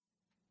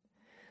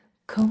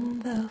Come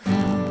thou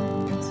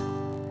fount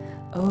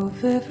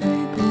of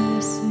every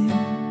blessing,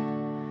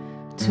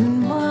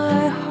 tune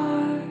my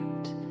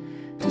heart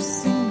to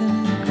sing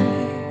thy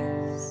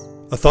grace.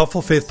 A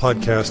Thoughtful Faith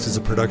podcast is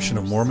a production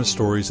of Mormon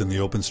Stories and the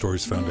Open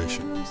Stories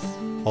Foundation.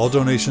 All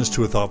donations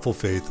to A Thoughtful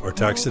Faith are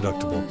tax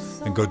deductible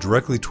and go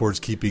directly towards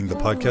keeping the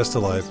podcast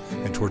alive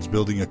and towards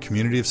building a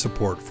community of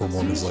support for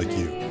Mormons like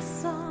you.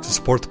 To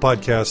support the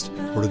podcast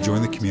or to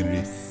join the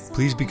community,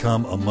 please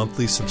become a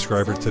monthly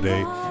subscriber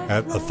today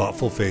at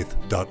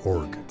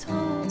athoughtfulfaith.org.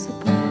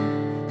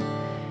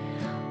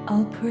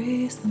 I'll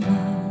praise the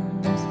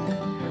mount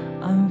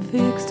I'm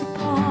fixed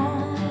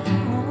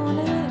upon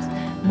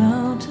it,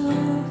 mount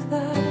of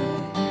thy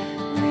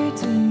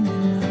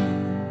redeeming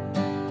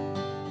love.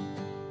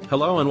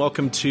 Hello and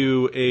welcome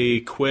to a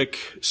quick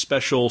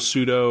special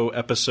pseudo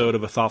episode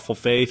of A Thoughtful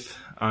Faith.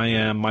 I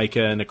am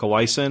Micah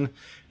Nicolaisen,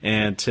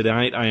 and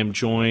tonight I am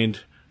joined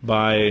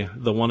by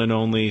the one and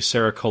only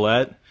Sarah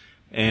Collette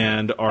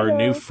and our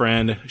new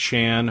friend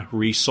Shan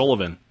Rees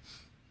Sullivan.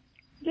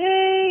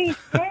 Yay!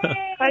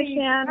 Hi,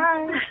 Shan.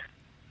 Hi.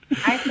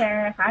 Hi,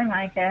 Sarah. Hi,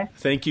 Micah.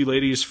 Thank you,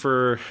 ladies,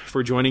 for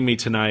joining me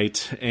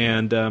tonight.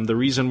 And the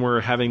reason we're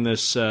having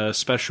this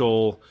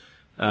special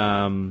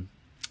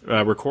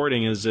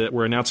recording is that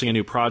we're announcing a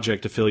new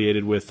project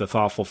affiliated with the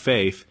Thoughtful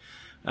Faith.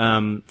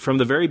 From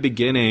the very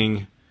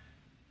beginning,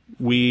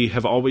 we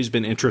have always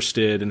been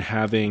interested in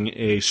having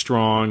a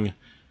strong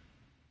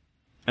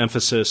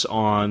emphasis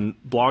on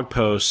blog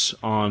posts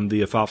on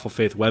the Thoughtful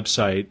Faith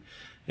website.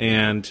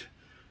 And,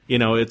 you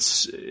know,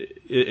 it's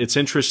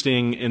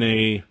interesting in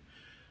a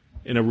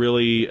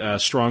really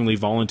strongly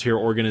volunteer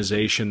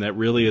organization that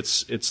really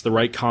it's the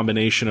right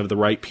combination of the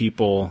right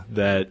people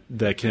that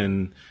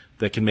can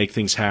make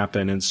things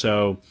happen. And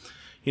so,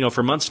 you know,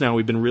 for months now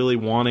we've been really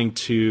wanting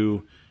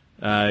to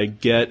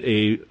get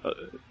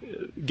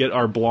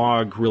our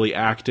blog really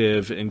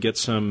active and get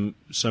some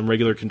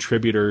regular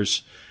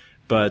contributors.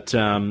 But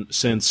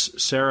since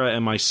Sarah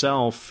and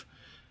myself,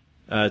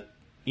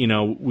 you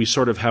know, we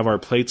sort of have our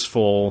plates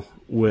full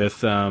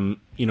with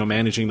you know,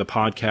 managing the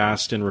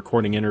podcast and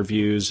recording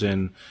interviews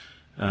and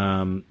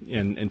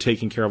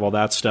taking care of all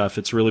that stuff,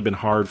 it's really been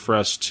hard for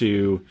us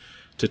to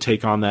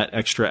take on that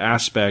extra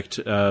aspect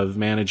of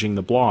managing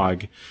the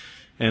blog.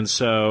 And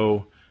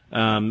so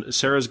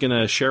Sarah's going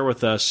to share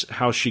with us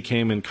how she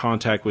came in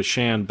contact with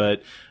Shan,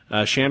 but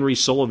Shan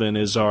Rees Sullivan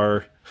is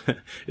our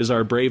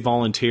brave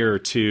volunteer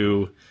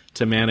to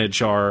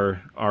manage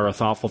our A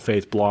Thoughtful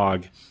Faith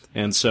blog.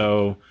 And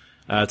so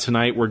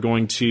tonight we're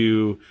going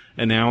to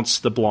announce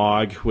the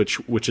blog,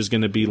 which is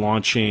going to be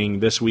launching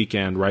this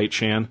weekend, right,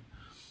 Shan?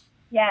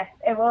 Yes,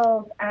 it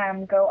will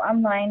go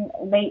online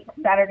late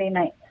Saturday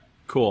night.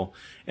 Cool.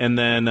 And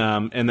then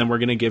we're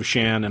going to give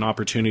Shan an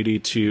opportunity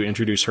to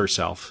introduce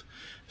herself.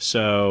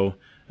 So,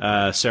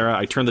 Sarah,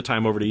 I turn the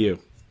time over to you.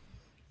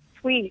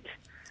 Sweet.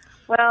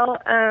 Well,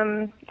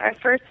 I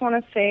first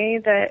want to say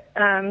that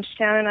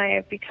Shan and I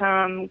have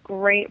become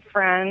great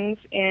friends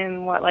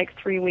in,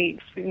 3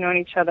 weeks. We've known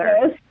each other.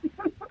 Yes.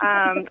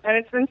 And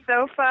it's been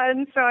so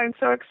fun, so I'm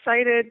so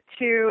excited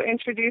to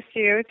introduce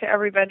you to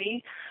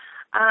everybody.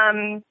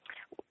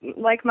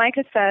 Like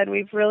Micah said,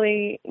 we've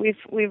really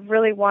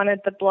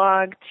wanted the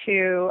blog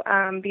to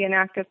be an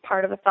active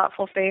part of A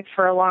Thoughtful Faith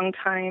for a long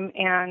time,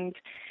 and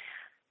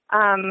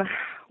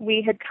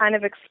we had kind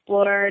of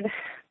explored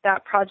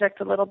that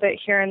project a little bit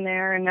here and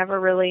there and never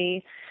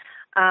really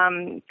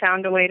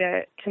found a way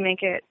to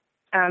make it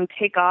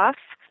take off.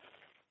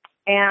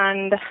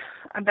 And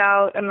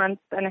about a month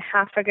and a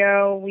half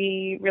ago,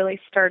 we really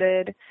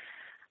started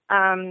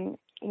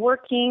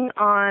working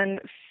on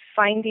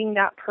finding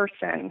that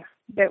person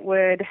that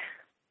would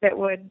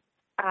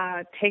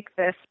take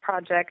this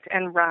project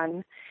and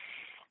run.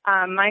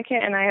 Micah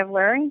and I have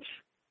learned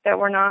that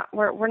we're not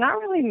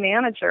really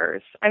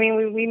managers. I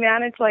mean, we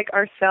manage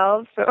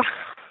ourselves, so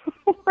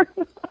we're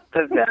not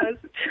the best.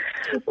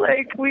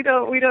 We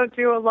don't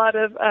do a lot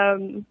of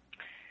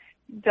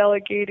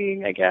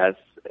delegating, I guess,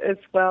 as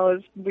well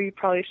as we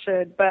probably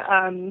should. But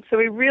so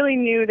we really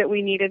knew that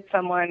we needed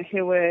someone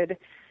who would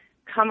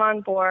come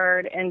on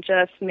board and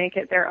just make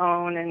it their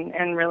own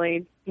and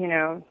really, you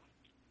know,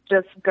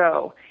 just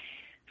go.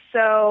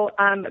 So,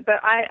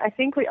 but I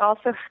think we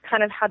also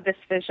kind of had this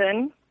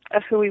vision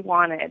of who we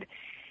wanted.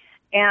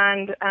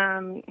 And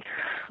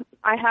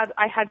I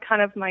had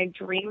kind of my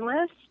dream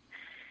list,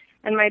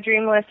 and my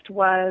dream list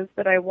was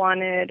that I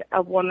wanted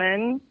a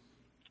woman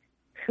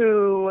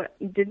who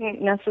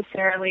didn't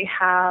necessarily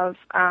have,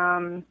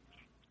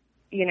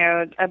 you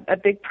know, a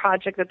big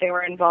project that they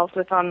were involved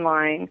with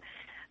online,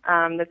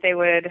 that they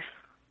would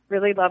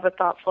really love A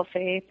Thoughtful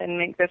Faith and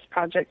make this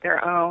project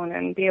their own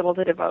and be able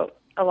to devote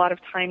a lot of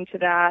time to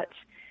that,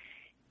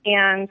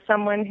 and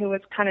someone who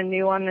was kind of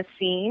new on the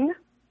scene.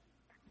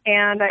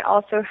 And I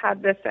also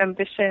had this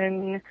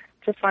ambition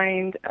to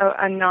find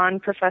a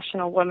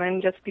non-professional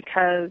woman, just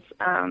because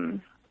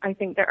I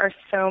think there are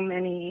so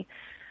many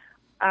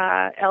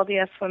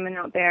LDS women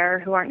out there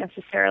who aren't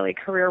necessarily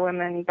career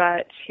women,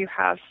 but who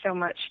have so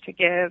much to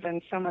give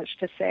and so much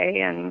to say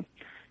and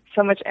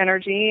so much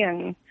energy.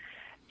 And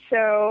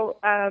so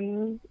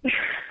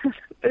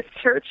the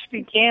search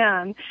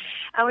began,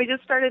 and we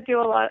just started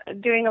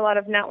doing a lot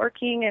of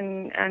networking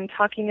and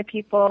talking to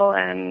people,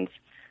 and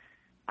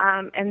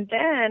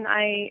then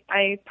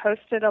I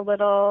posted a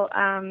little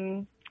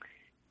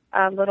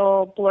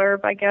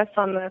blurb, I guess,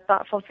 on the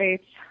Thoughtful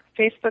Faith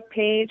Facebook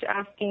page,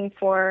 asking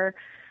for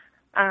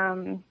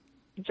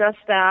just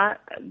that,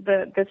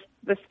 the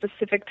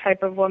specific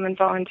type of woman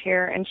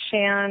volunteer. And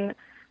Shan,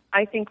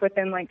 I think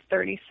within like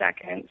 30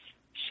 seconds,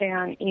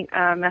 Shan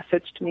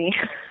messaged me.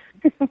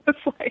 It was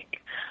like,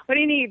 what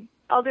do you need?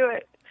 I'll do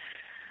it.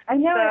 I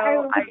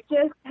know. I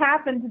just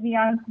happened to be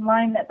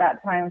online at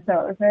that time, so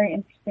it was very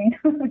interesting.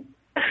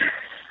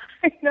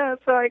 I know.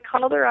 So I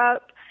called her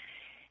up,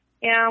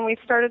 and we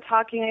started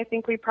talking. I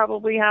think we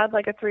probably had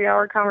like a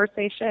 3-hour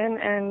conversation,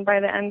 and by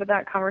the end of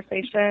that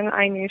conversation,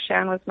 I knew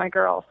Shan was my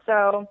girl.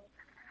 So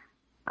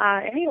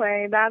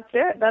anyway, that's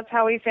it. That's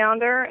how we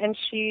found her, and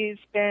she's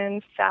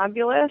been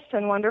fabulous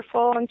and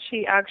wonderful, and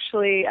she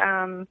actually,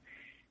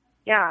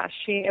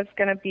 she is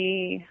going to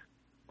be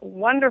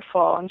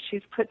wonderful, and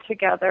she's put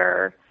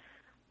together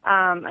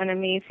an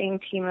amazing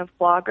team of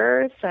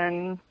bloggers,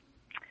 and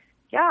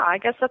I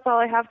guess that's all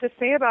I have to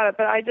say about it.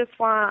 But I just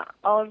want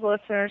all of the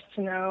listeners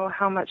to know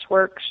how much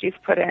work she's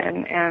put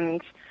in,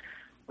 and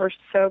we're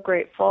so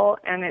grateful,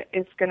 and it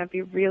is going to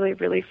be really,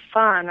 really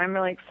fun. I'm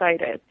really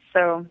excited.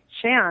 So,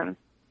 Shan,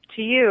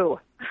 to you.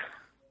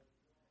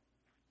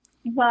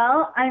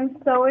 Well, I'm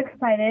so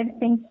excited.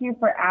 Thank you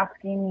for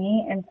asking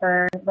me and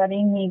for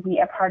letting me be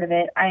a part of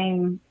it.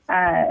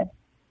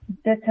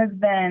 This has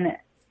been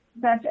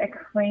such a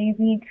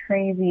crazy,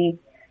 crazy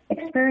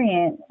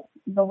experience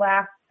the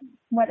last,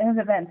 what has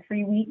it been,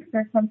 3 weeks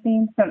or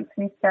something since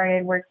we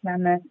started working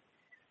on this.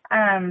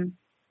 And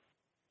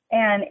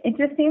it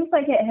just seems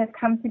like it has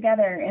come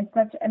together in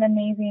such an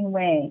amazing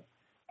way.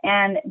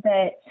 And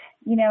that,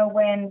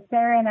 when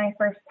Sarah and I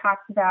first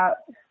talked about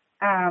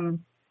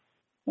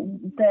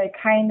the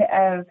kind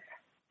of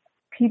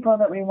people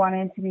that we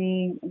wanted to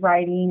be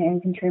writing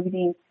and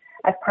contributing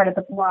as part of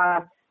the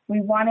blog,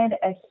 we wanted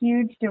a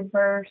huge,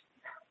 diverse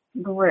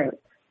group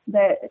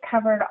that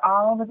covered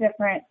all the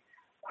different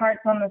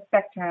parts on the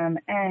spectrum,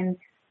 and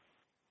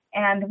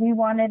we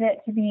wanted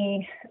it to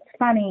be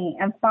funny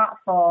and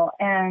thoughtful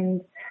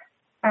and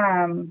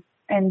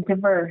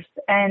diverse.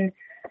 And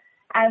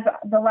as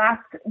the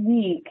last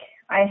week,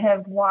 I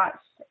have watched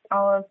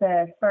all of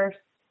the first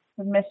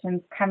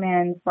submissions come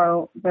in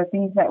for the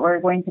things that we're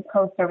going to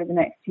post over the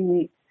next 2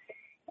 weeks,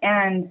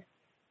 and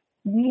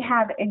we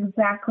have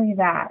exactly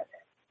that.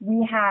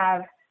 We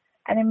have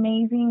an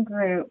amazing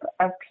group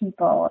of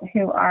people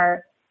who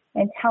are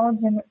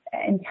intelligent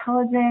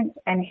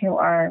and who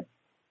are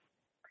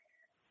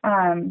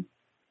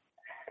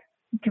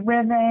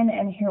driven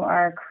and who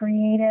are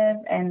creative,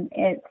 and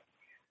it's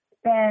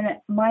been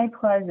my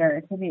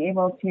pleasure to be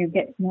able to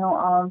get to know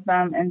all of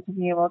them and to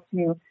be able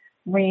to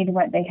read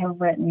what they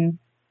have written.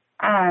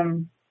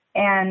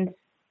 And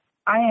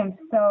I am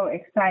so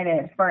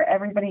excited for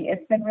everybody.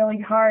 It's been really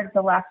hard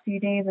the last few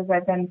days as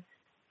I've been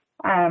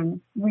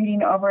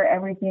reading over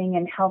everything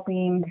and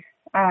helping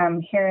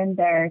here and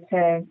there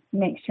to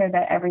make sure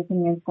that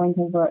everything is going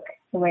to look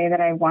the way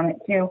that I want it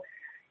to.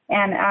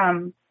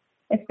 And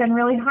it's been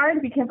really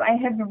hard because I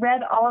have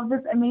read all of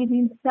this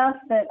amazing stuff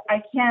that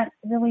I can't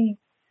really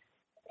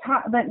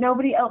talk, that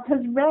nobody else has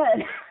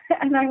read,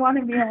 and I want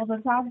to be able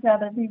to talk to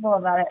other people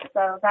about it.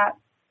 So that,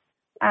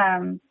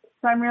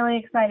 so I'm really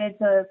excited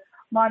to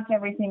launch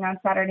everything on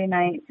Saturday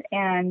night.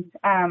 And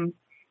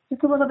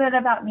just a little bit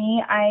about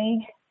me. I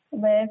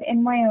live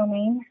in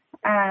Wyoming.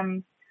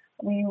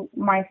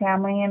 My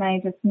family and I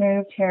just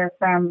moved here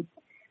from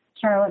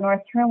Charlotte,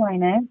 North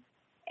Carolina,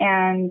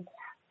 and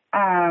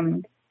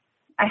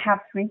I have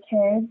 3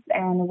 kids,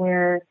 and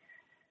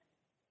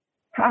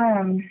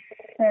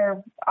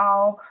they're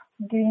all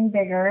getting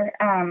bigger,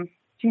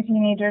 2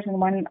 teenagers and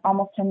 1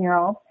 almost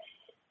 10-year-old.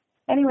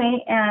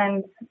 Anyway,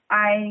 and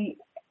I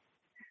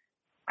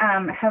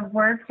have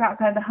worked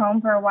outside the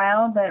home for a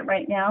while, but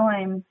right now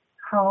I'm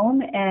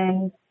home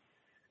and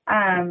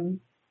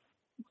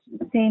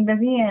staying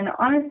busy. And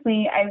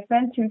honestly, I've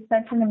been through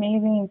such an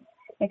amazing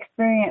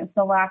experience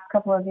the last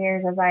couple of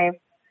years as I've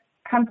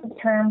come to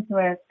terms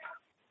with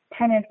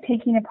kind of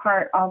taking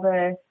apart all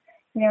the,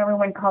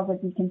 everyone calls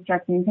it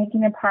deconstructing,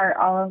 taking apart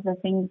all of the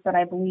things that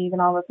I believe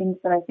and all the things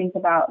that I think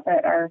about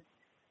that are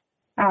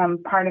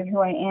part of who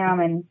I am.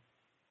 And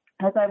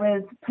as I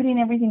was putting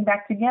everything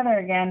back together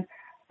again,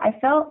 I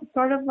felt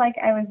sort of like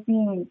I was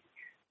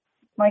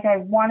like I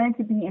wanted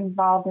to be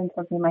involved in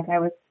something, like I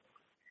was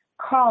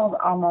called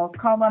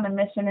on a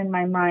mission in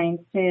my mind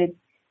to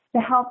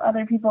help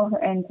other people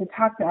and to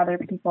talk to other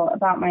people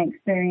about my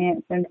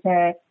experience and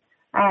to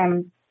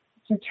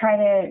try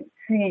to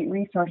create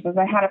resources.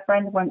 I had a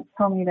friend once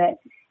tell me that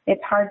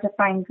it's hard to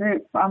find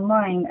groups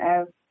online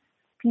of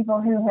people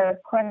who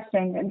have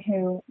questioned and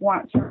who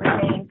want to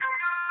remain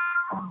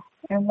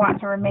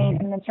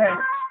in the church.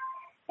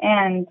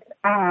 And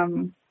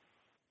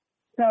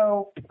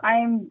so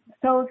I'm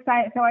so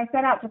excited. So I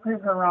set out to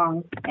prove her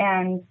wrong,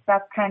 and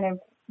that's kind of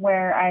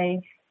where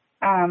I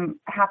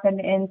happened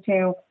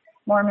into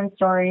Mormon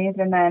Stories,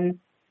 and then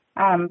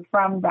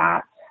from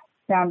that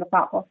down to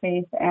Thoughtful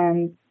Faith,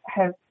 and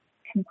have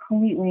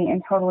completely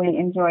and totally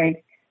enjoyed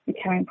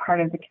becoming part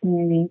of the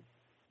community.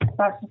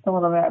 That's just a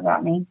little bit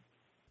about me.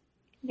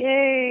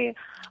 Yay.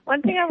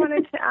 One thing I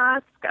wanted to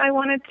ask, I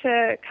wanted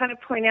to kind of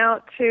point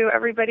out to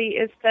everybody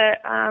is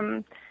that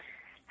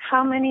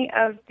how many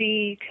of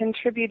the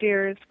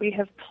contributors we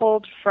have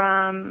pulled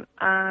from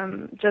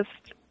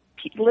just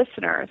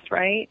listeners,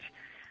 right?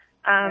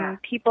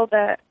 People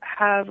that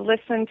have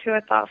listened to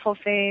A Thoughtful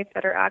Faith,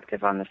 that are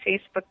active on the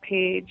Facebook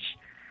page.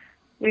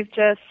 We've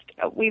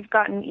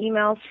gotten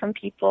emails from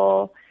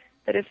people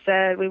that have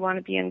said we want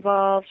to be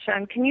involved.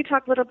 Shan, can you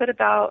talk a little bit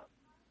about,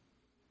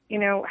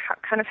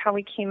 how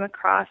we came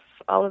across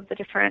all of the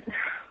different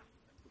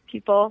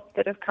people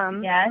that have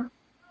come? Yes.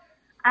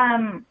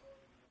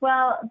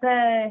 Well,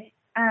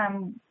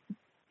 oh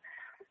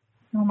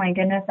my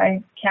goodness,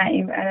 I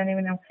don't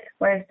even know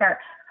where to start.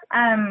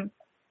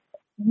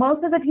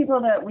 Most of the people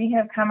that we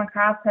have come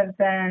across have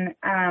been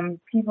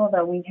people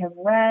that we have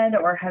read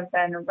or have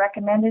been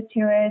recommended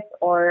to us,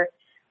 or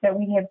that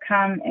we have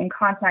come in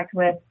contact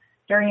with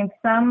during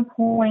some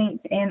point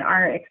in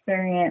our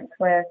experience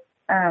with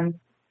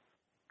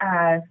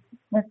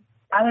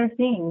other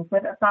things,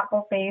 with A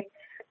Thoughtful Faith.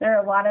 There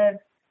are a lot of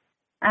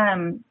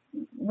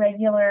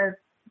regular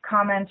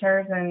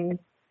commenters and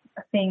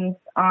things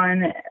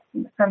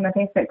from the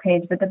Facebook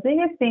page, but the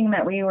biggest thing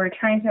that we were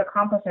trying to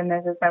accomplish in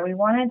this is that we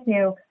wanted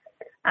to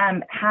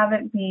have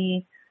it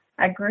be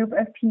a group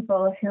of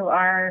people who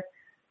are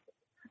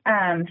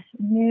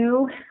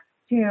new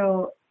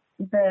to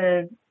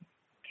the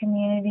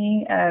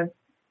community of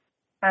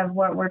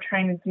what we're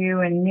trying to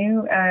do, and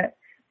new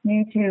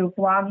to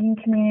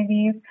blogging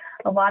communities.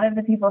 A lot of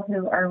the people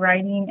who are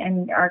writing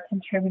and are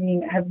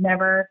contributing have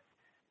never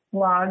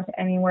blogged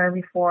anywhere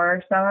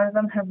before. Some of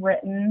them have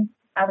written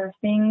other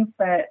things,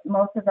 but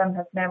most of them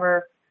have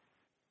never.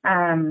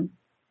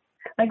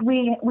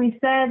 We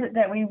said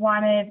that we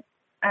wanted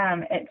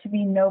it to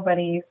be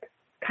nobody's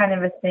kind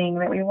of a thing,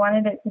 that we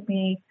wanted it to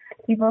be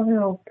people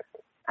who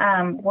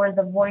were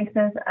the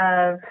voices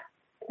of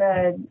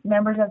the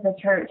members of the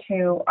church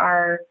who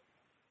are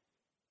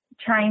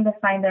trying to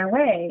find their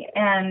way,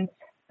 and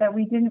that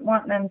we didn't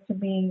want them to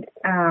be,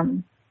 I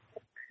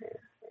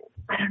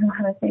don't know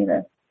how to say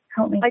this.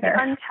 Help me, like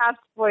Sarah.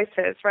 untapped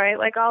voices, right?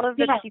 Like all of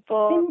the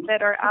people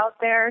that are out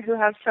there who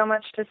have so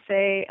much to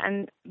say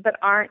but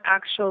aren't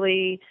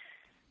actually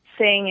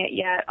saying it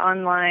yet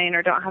online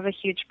or don't have a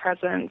huge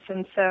presence.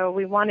 And so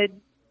we wanted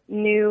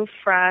new,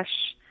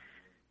 fresh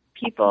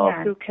people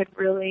who could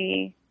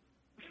really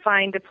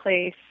find a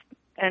place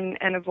and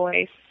a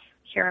voice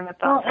here in the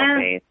Thoughtful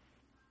Faith.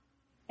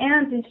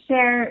 And to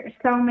share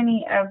so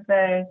many of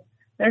there's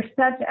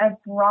such a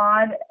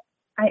broad,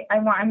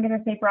 I'm going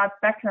to say broad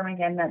spectrum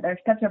again, that there's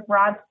such a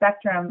broad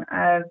spectrum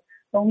of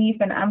belief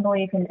and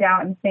unbelief and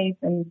doubt and faith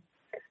and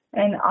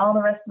all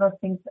the rest of those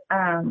things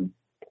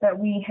that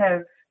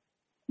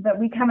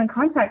we come in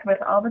contact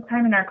with all the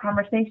time in our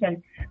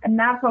conversation. And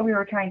that's what we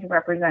were trying to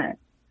represent,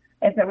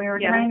 is that we were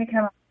trying to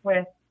come up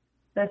with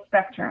the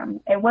spectrum.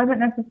 It wasn't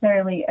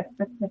necessarily a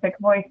specific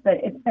voice, but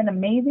it's been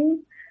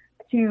amazing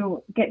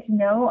to get to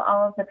know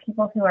all of the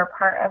people who are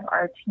part of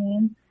our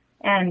team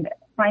and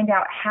find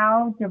out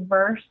how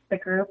diverse the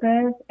group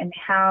is and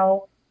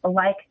how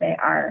alike they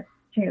are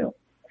too.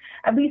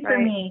 At least for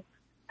me,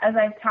 as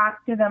I've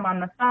talked to them on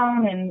the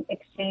phone and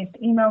exchanged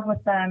emails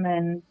with them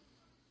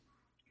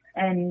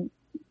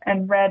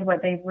and read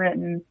what they've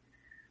written,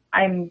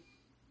 I'm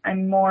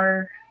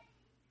more.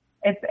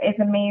 It's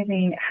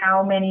amazing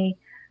how many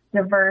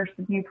diverse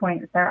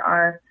viewpoints there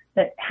are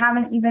that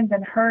haven't even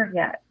been heard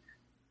yet.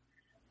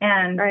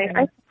 And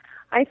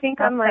I think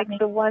on like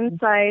the one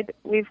side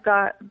we've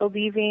got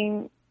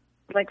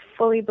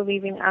fully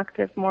believing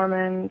active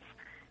Mormons,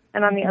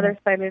 and on the other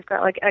side we've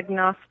got like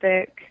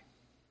agnostic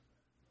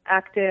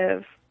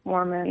active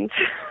Mormons.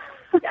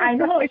 I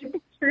know, it's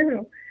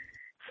true.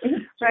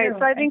 Right.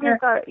 So I think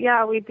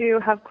we do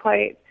have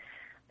quite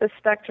the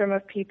spectrum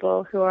of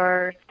people who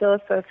are still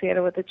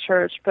associated with the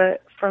church,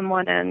 but from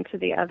one end to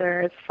the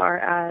other as far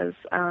as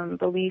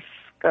belief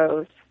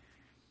goes.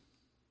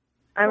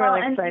 I'm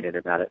really excited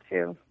about it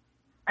too.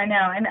 I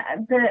know, and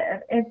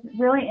it's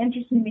really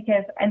interesting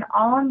because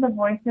all of the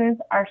voices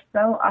are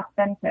so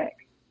authentic,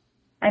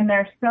 and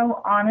they're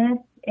so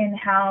honest in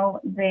how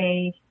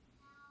they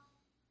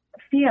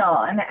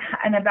feel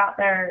and about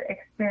their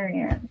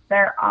experience.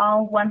 They're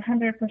all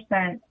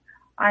 100%.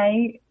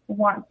 I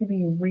want to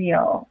be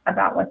real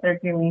about what they're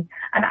doing,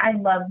 and I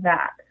love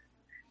that.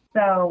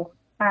 So,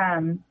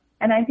 and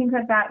I think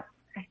that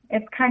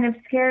it's kind of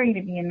scary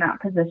to be in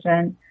that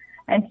position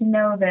and to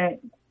know that.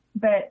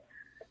 But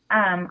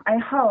my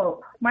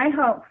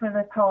hope for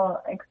this whole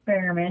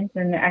experiment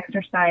and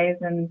exercise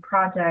and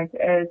project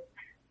is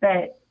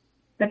that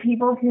the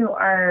people who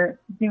are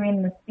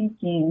doing the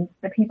speaking,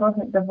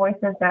 the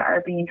voices that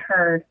are being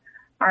heard,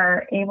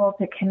 are able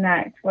to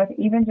connect with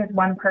even just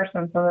one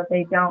person, so that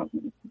they know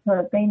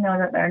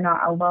that they're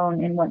not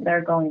alone in what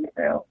they're going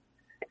through,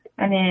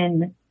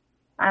 and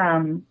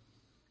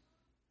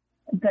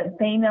that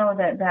they know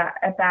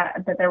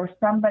that there was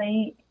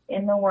somebody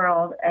in the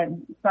world at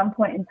some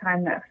point in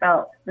time that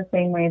felt the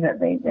same way that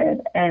they did.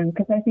 And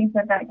because I think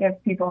that gives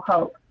people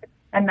hope.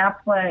 And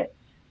that's what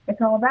it's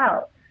all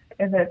about,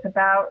 is it's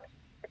about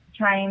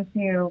trying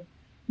to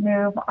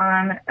move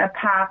on a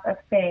path of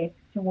faith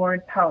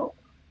towards hope.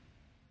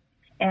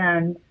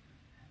 And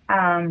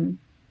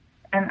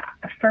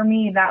for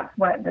me, that's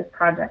what this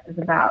project is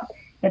about.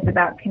 It's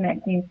about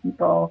connecting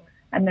people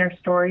and their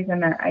stories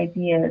and their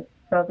ideas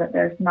so that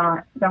there's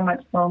not so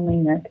much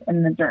loneliness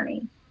in the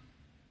journey.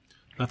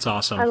 That's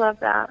awesome. I love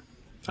that.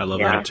 I love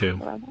that too.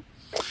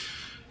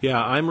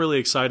 Yeah, I'm really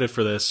excited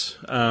for this.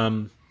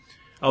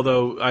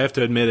 Although I have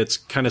to admit it's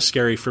kind of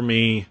scary for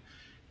me,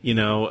 even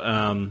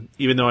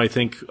though I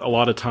think a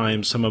lot of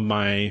times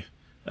sometimes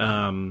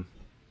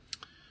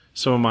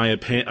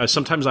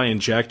I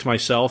inject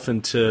myself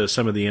into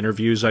some of the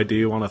interviews I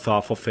do on A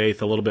Thoughtful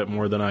Faith a little bit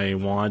more than I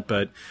want.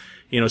 But,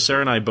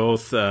 Sarah and I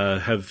both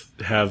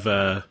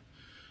have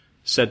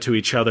said to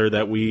each other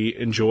that we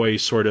enjoy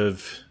sort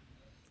of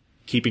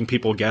keeping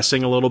people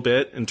guessing a little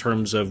bit in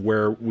terms of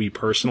where we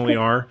personally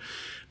are.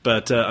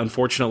 But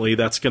unfortunately,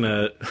 that's going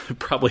to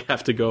probably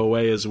have to go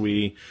away as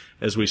we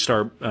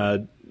start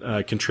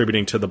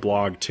contributing to the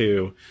blog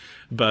too.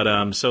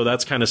 But so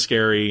that's kind of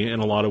scary in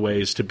a lot of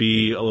ways, to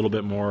be a little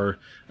bit more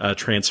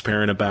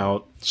transparent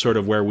about sort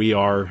of where we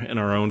are in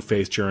our own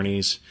faith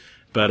journeys.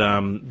 But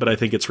I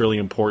think it's really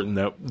important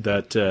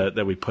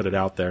that we put it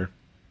out there.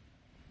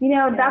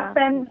 That's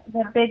been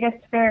the biggest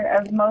fear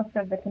of most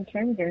of the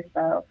contributors,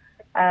 though,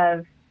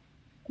 of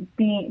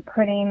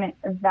putting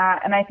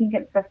that, and I think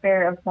it's the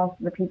fear of most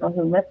of the people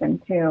who listen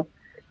too,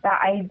 the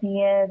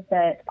idea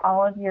that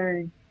all of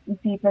your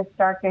deepest,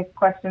 darkest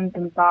questions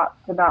and thoughts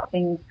about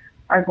things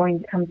are going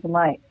to come to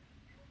light.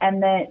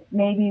 And that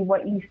maybe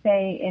what you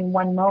say in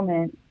one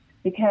moment,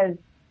 because,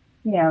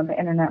 the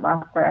internet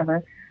lasts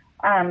forever,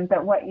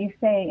 that what you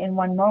say in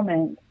one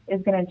moment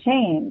is going to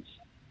change,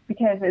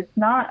 because it's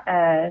not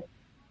a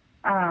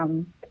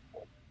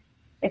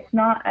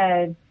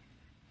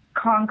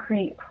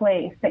concrete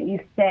place that you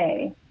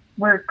stay.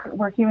 We're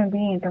human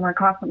beings and we're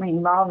constantly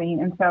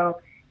evolving, and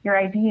so your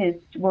ideas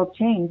will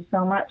change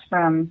so much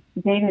from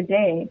day to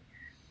day.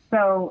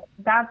 So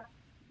that's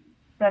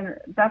been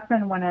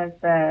one of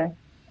the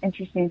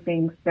interesting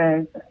things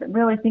to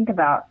really think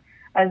about,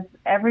 as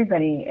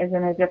everybody is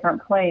in a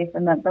different place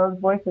and that those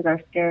voices are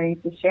scary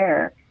to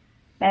share.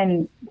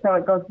 And so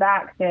it goes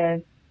back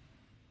to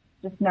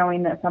just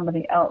knowing that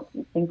somebody else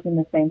is thinking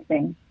the same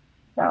thing.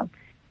 So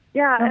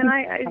yeah, and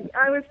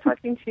I was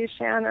talking to you,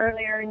 Shan,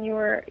 earlier, and you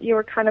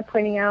were kind of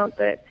pointing out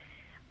that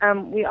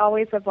we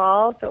always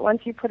evolve, but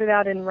once you put it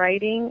out in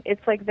writing,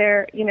 it's like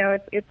there,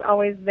 it's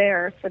always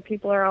there. So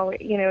people are always,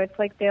 it's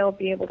like they'll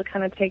be able to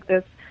kind of take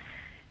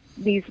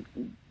these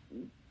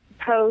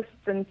posts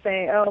and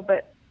say, oh,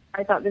 but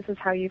I thought this is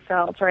how you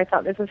felt, or I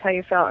thought this is how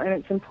you felt. And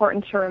it's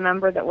important to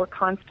remember that we're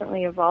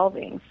constantly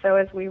evolving. So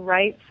as we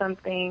write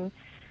something,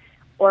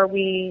 or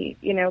we,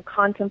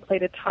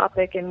 contemplate a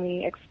topic and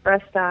we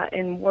express that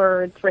in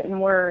written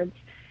words,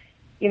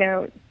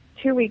 2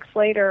 weeks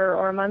later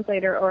or a month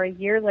later or a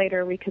year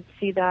later, we could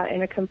see that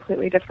in a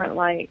completely different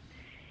light.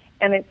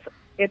 And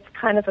it's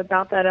kind of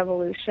about that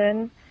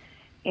evolution.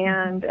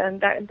 And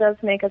that does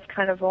make us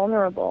kind of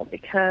vulnerable,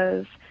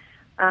 because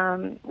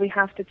we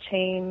have to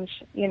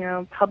change,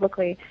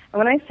 publicly. And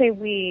when I say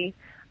we,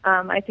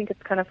 I think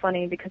it's kind of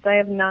funny, because I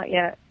have not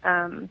yet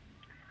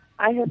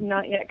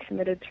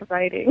committed to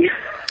writing.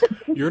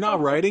 You're not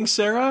writing,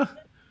 Sarah?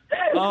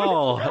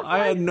 Oh, I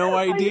had no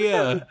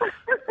idea.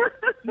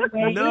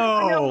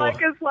 No. Mike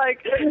is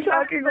like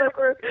talking like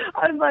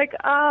I'm like,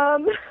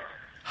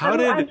 How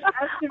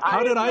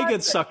did I get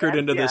suckered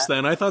into this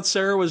then? I thought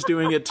Sarah was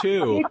doing it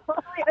too. You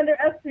totally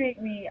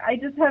underestimate me. I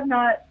just have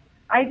not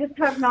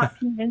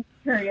convinced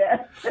her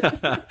yet.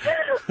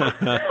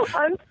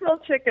 I'm still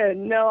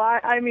chicken. No, I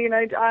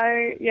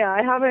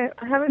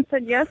haven't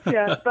said yes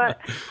yet, but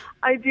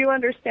I do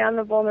understand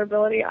the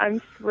vulnerability.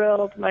 I'm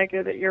thrilled,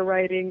 Micah, that you're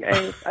writing.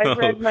 I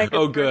read Micah.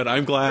 Oh, good.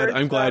 I'm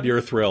glad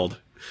you're thrilled.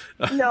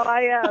 No,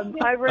 I am.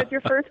 I read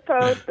your first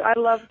post. I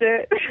loved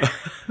it.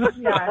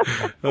 Yeah.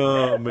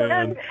 Oh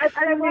man.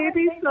 And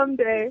maybe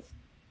someday.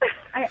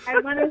 I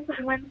want to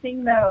say one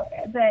thing though,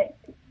 that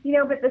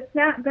but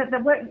the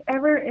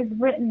whatever is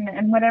written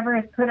and whatever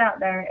is put out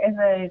there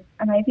is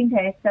and I think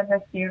I said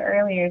this to you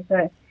earlier,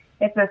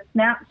 it's a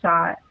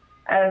snapshot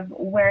of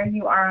where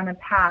you are on a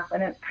path,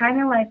 and it's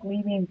kind of like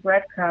leaving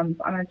breadcrumbs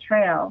on a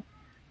trail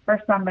for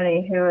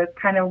somebody who is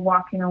kind of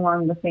walking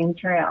along the same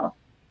trail.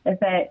 Is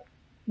that,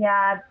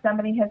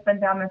 somebody has been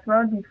down this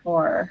road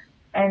before,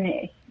 and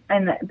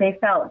they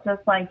felt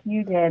just like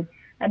you did,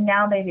 and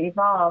now they've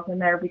evolved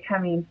and they're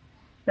becoming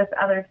this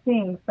other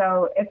thing.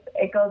 So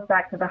it goes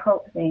back to the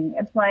hope thing.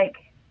 It's like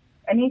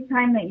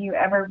anytime that you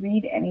ever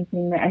read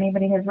anything that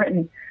anybody has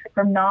written,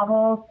 from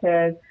novels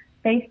to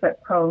Facebook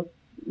posts,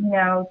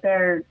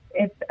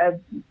 it's a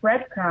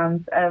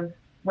breadcrumbs of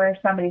where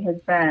somebody has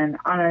been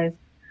on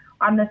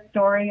the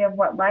story of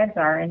what lives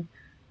are.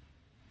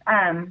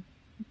 And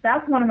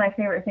that's one of my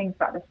favorite things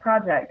about this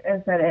project,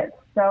 is that it's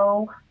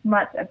so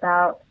much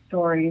about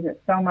stories.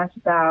 It's so much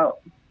about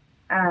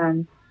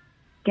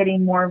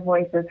getting more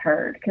voices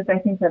heard, because I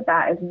think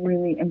that is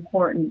really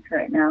important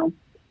right now.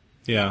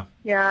 Yeah.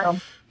 Yeah.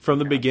 From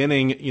the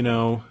beginning,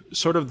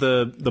 sort of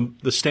the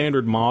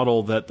standard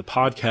model that the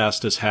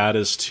podcast has had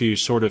is to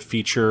sort of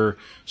feature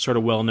sort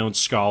of well-known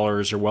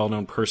scholars or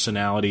well-known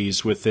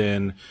personalities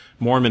within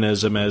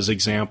Mormonism as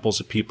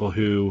examples of people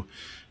who,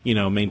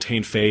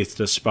 maintain faith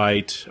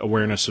despite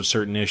awareness of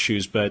certain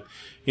issues. But,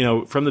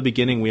 from the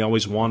beginning, we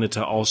always wanted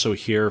to also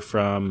hear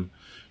from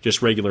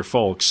just regular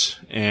folks.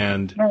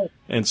 And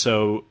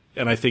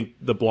I think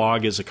the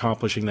blog is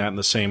accomplishing that in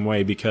the same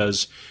way,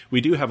 because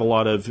we do have a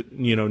lot of,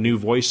 new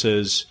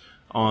voices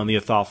on the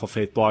A Thoughtful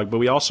Faith blog, but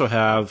we also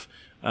have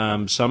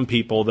some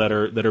people that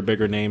are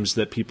bigger names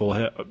that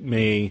people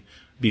may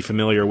be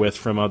familiar with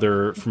from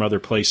other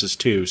places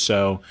too.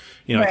 So,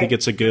 I think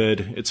it's a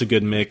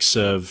good mix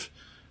of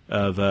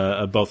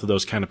both of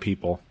those kind of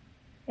people.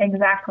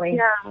 Exactly.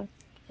 Yeah.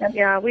 Yep.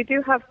 Yeah, we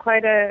do have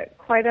quite a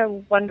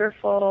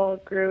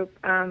wonderful group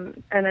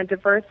and a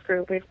diverse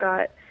group. We've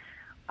got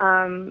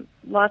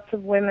lots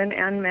of women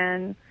and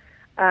men,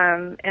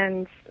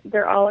 and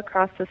they're all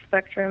across the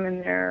spectrum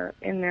in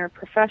their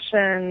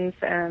professions.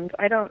 And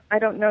I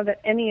don't know that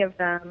any of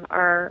them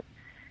are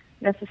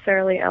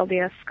necessarily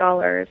LDS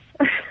scholars.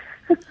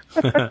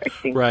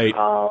 Right.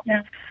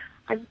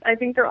 I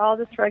think they're all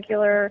just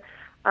regular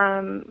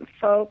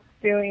folks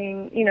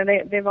doing,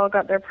 they've all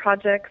got their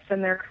projects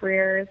and their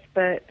careers,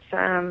 but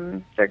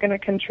they're going to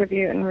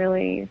contribute in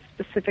really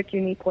specific,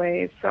 unique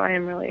ways. So I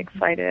am really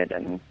excited,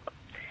 and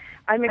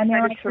I'm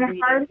excited to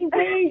read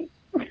it.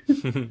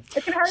 I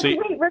can hardly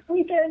wait for the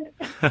weekend.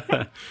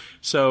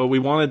 So we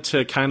wanted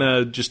to kind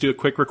of just do a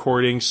quick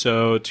recording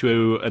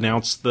to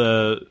announce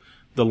the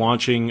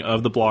launching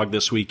of the blog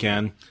this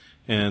weekend.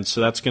 And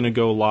so that's going to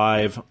go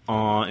live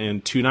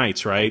in 2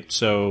 nights, right?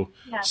 So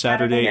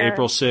Saturday,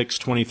 April 6,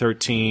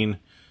 2013,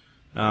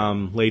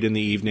 late in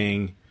the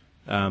evening,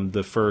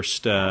 the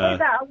first...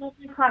 about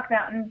 11 o'clock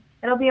Mountain.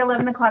 It'll be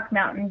 11 o'clock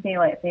Mountain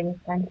Daylight Savings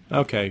Time.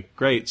 Okay,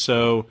 great.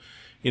 So,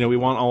 we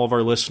want all of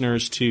our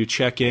listeners to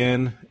check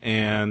in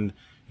and,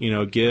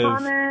 give...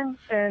 Comments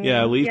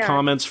and, leave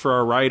comments for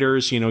our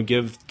writers,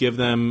 give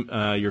them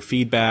your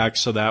feedback,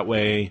 so that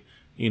way,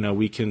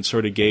 we can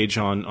sort of gauge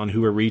on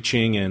who we're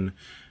reaching, and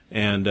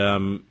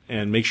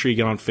make sure you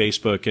get on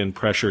Facebook and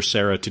pressure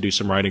Sarah to do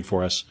some writing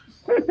for us.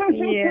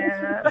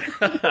 Yeah.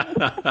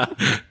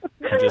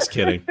 I'm just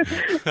kidding.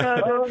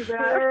 Oh,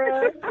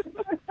 Sarah.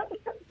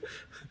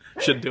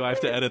 Do I have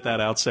to edit that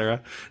out,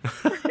 Sarah?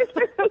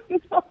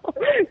 No.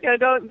 Yeah,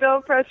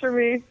 don't pressure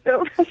me.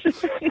 Don't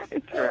pressure me.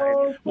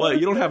 Well,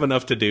 you don't have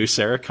enough to do,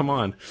 Sarah. Come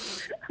on.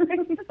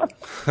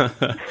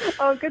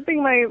 Oh, good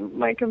thing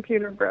my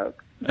computer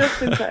broke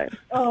just in time.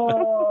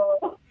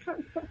 Oh.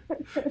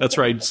 That's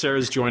right.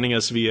 Sarah's joining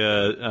us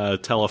via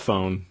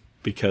telephone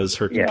because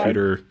her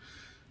computer,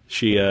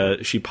 she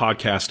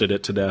podcasted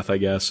it to death, I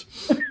guess.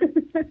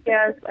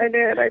 Yes, I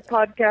did. I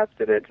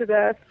podcasted it to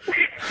death.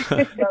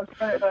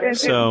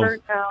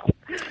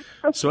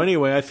 So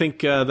anyway, I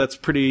think that's a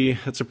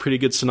pretty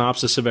good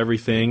synopsis of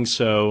everything.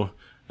 So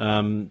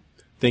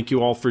thank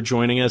you all for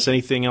joining us.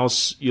 Anything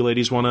else you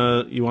ladies want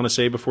to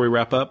say before we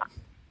wrap up?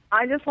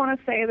 I just want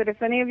to say that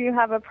if any of you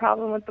have a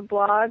problem with the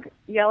blog,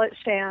 yell at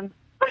Shan.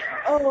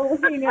 Oh,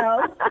 we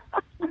know.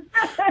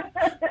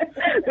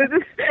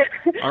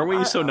 Aren't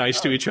we so nice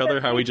to each other?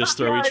 How we just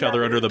throw each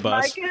other under the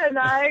bus? Micah and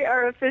I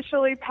are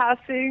officially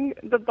passing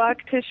the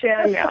buck to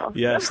Shan now.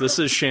 Yes, this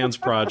is Shan's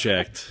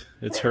project.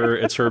 It's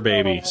her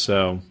baby.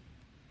 So,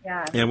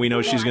 and we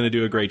know she's going to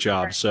do a great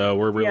job. So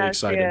we're really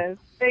excited. She is.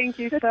 Thank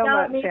you so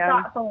much,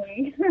 Shan.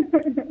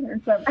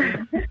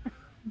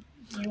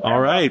 All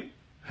right.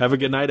 Have a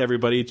good night,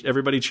 everybody.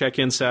 Everybody check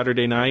in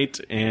Saturday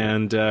night,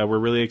 and we're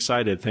really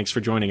excited. Thanks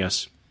for joining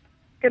us.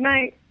 Good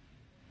night.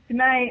 Good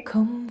night.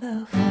 Come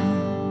thou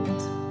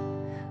fount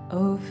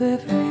of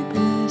every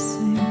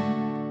blessing,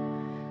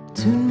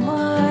 tune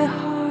my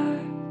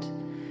heart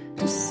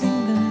to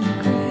sing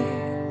thy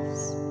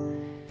grace.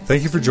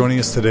 Thank you for joining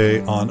us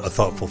today on A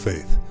Thoughtful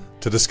Faith.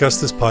 To discuss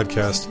this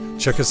podcast,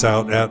 check us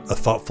out at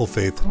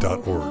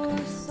athoughtfulfaith.org.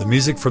 The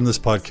music from this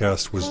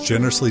podcast was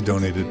generously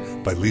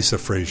donated by Lisa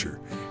Frazier.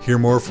 Hear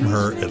more from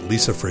her at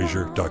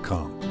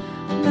lisafrazier.com.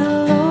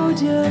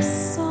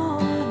 Melodious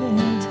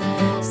sonnet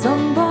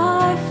sung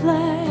by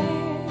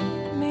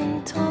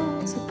flaming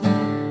tongues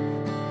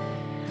above,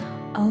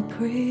 I'll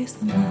praise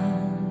the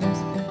mount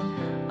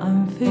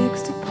I'm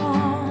fixed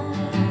upon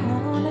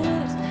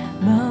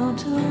it,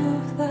 mount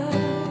of thy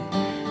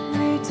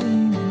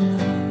redeeming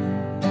love.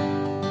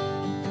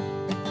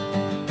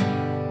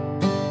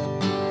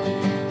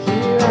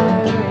 Here I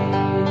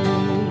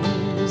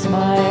raise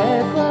my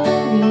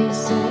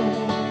Ebenezer,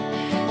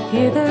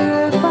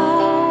 hither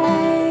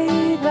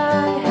by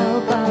thy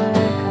help I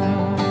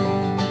come,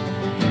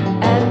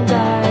 and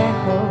I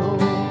hope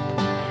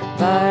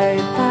by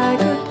thy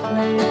good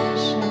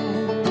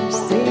pleasure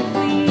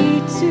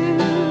safely to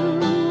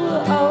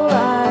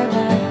arrive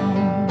at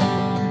home.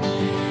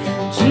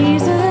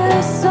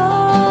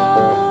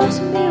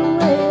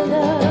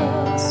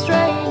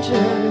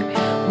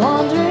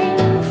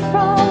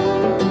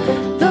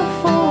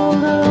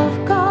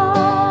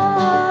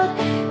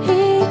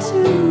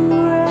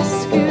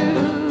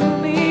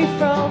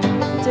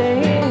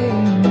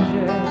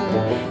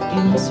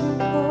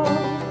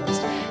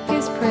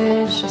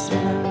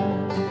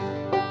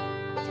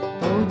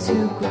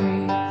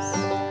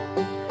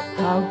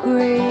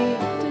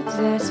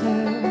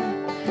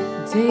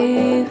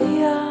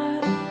 Lately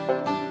I'm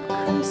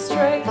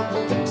constrained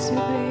to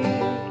be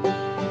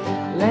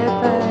led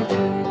by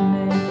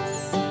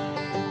goodness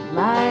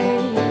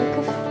like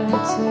a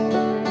fetter.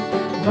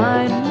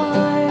 Mind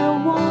my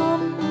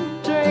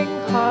wandering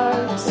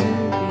heart to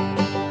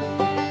be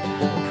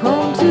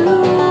prone to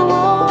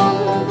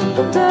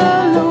wander,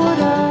 Lord,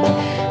 I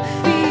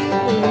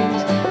feel it.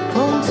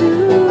 Prone to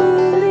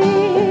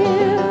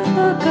leave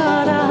the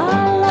God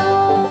I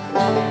love.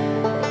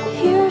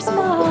 Here's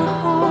my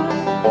heart.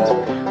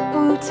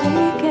 Oh,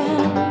 take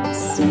and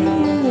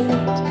seal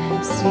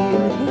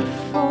it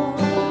for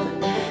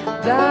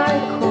thy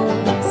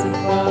courts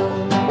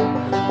above.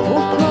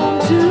 Oh, prone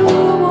to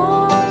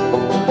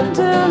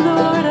wander,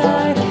 Lord,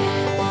 I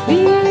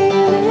feel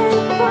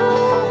it.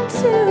 Prone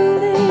to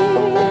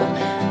leave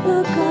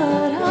the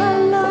God I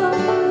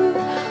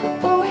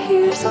love. Oh,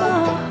 here's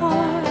my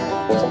heart.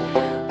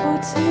 Oh,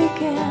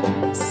 take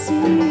and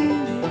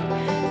seal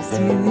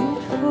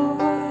it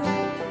for